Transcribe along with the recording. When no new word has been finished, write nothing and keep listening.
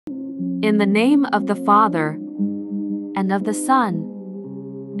In the name of the Father, and of the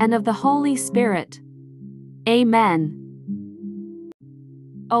Son, and of the Holy Spirit. Amen.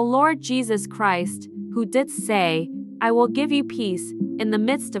 O Lord Jesus Christ, who didst say, I will give you peace in the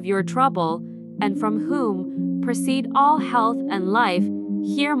midst of your trouble, and from whom proceed all health and life,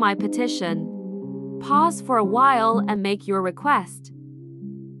 hear my petition. Pause for a while and make your request.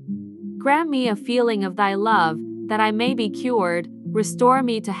 Grant me a feeling of thy love, that I may be cured, restore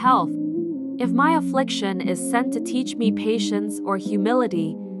me to health. If my affliction is sent to teach me patience or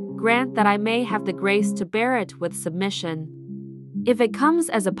humility, grant that I may have the grace to bear it with submission. If it comes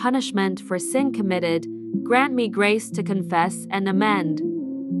as a punishment for sin committed, grant me grace to confess and amend.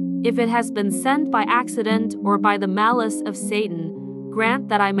 If it has been sent by accident or by the malice of Satan, grant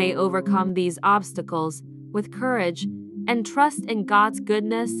that I may overcome these obstacles with courage and trust in God's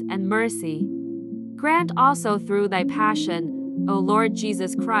goodness and mercy. Grant also through thy passion, O Lord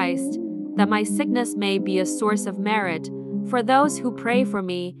Jesus Christ, that my sickness may be a source of merit for those who pray for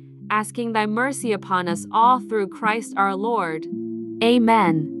me, asking thy mercy upon us all through Christ our Lord.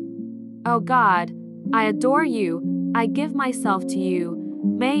 Amen. O God, I adore you, I give myself to you.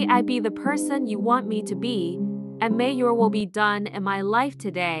 May I be the person you want me to be, and may your will be done in my life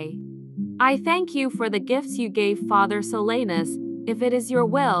today. I thank you for the gifts you gave Father Solanus. If it is your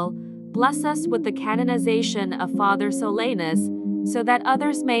will, bless us with the canonization of Father Solanus, so that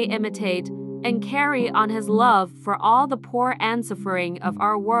others may imitate and carry on his love for all the poor and suffering of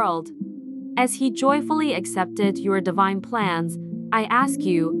our world. As he joyfully accepted your divine plans, I ask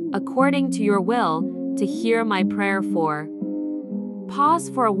you, according to your will, to hear my prayer for. Pause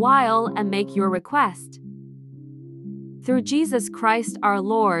for a while and make your request. Through Jesus Christ our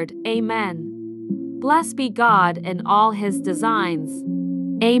Lord, Amen. Blessed be God in all his designs.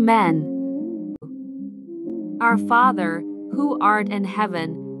 Amen. Our Father, who art in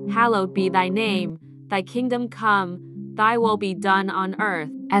heaven, hallowed be thy name. Thy kingdom come, thy will be done on earth,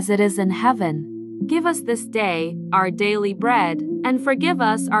 as it is in heaven. Give us this day our daily bread, and forgive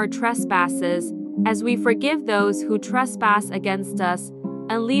us our trespasses, as we forgive those who trespass against us.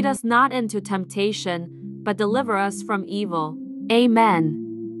 And lead us not into temptation, but deliver us from evil.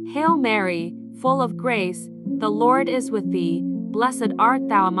 Amen. Hail Mary, full of grace, the Lord is with thee. Blessed art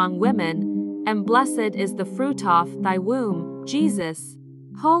thou among women, and blessed is the fruit of thy womb, Jesus.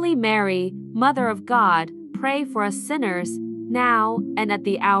 Holy Mary, Mother of God, pray for us sinners, now and at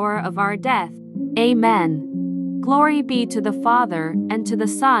the hour of our death. Amen. Glory be to the Father, and to the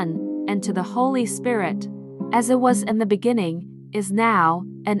Son, and to the Holy Spirit, as it was in the beginning, is now,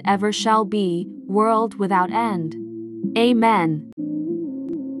 and ever shall be, world without end. Amen.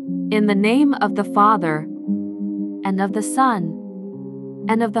 In the name of the Father, and of the Son,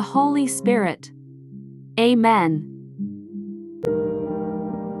 and of the Holy Spirit. Amen.